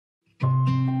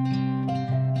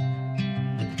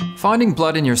Finding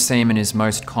blood in your semen is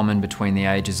most common between the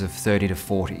ages of 30 to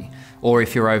 40, or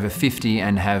if you're over 50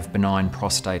 and have benign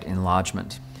prostate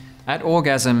enlargement. At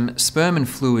orgasm, sperm and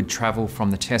fluid travel from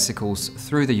the testicles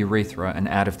through the urethra and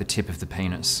out of the tip of the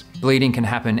penis. Bleeding can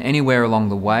happen anywhere along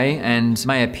the way and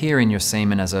may appear in your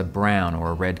semen as a brown or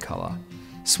a red colour.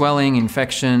 Swelling,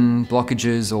 infection,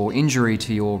 blockages, or injury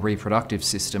to your reproductive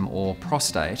system or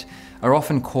prostate are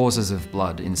often causes of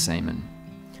blood in semen.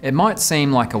 It might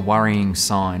seem like a worrying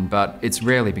sign, but it's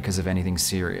rarely because of anything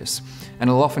serious, and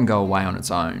it'll often go away on its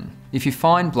own. If you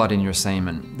find blood in your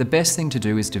semen, the best thing to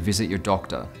do is to visit your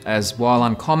doctor, as while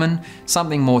uncommon,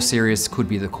 something more serious could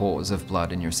be the cause of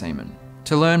blood in your semen.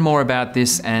 To learn more about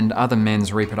this and other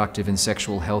men's reproductive and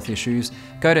sexual health issues,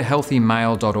 go to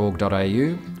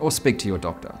healthymale.org.au or speak to your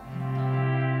doctor.